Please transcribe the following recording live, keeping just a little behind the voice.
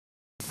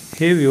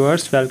Hey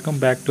viewers, welcome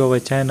back to our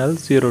channel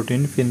 0 to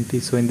Infinity.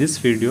 So in this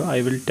video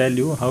I will tell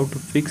you how to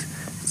fix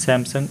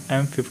Samsung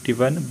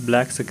M51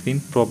 black screen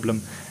problem.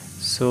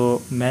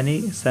 So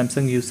many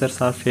Samsung users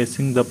are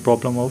facing the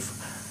problem of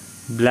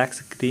black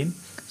screen.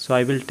 So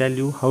I will tell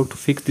you how to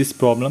fix this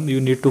problem. You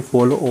need to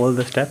follow all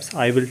the steps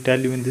I will tell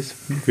you in this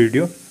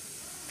video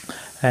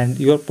and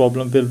your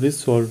problem will be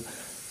solved.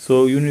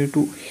 So you need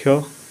to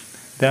hear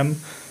them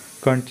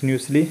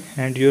continuously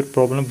and your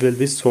problem will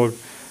be solved.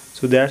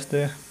 So that's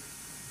the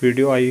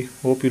video. I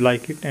hope you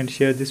like it and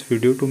share this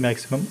video to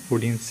maximum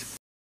audience.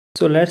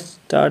 So let's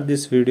start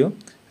this video.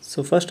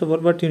 So first of all,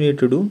 what you need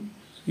to do,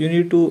 you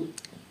need to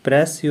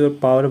press your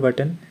power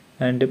button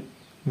and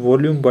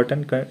volume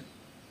button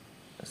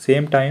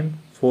same time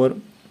for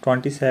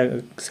 20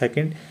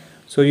 seconds.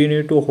 So you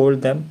need to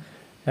hold them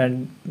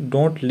and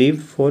don't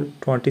leave for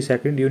 20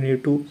 seconds. You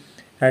need to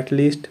at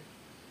least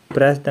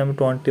press them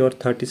 20 or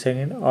 30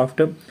 seconds.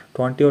 After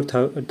 20 or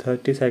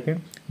 30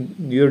 seconds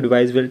your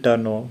device will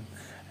turn on.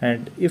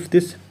 And if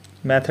this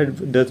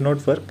method does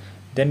not work,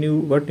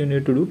 then what you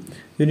need to do,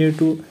 you need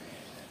to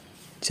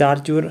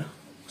charge your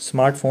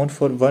smartphone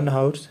for 1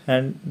 hour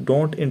and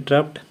don't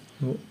interrupt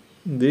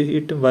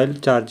it while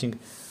charging.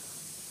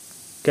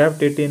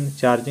 Kept it in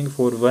charging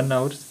for 1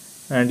 hour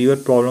and your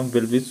problem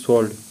will be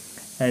solved.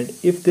 And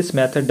if this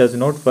method does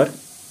not work,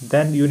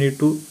 then you need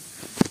to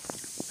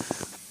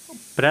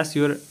press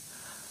your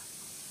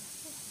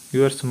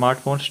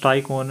smartphone,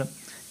 strike on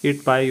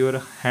it by your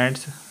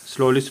hands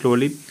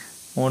slowly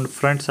on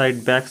front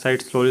side, back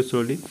side,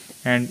 slowly,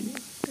 and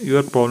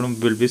your problem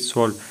will be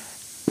solved.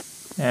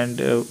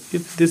 And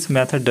if this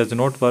method does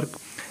not work,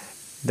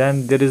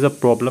 then there is a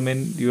problem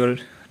in your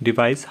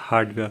device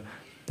hardware.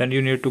 Then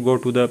you need to go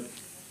to the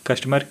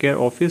customer care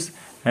office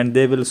and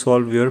they will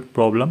solve your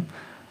problem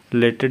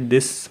related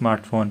this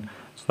smartphone.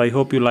 So I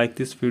hope you like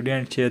this video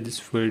and share this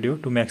video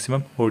to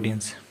maximum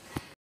audience.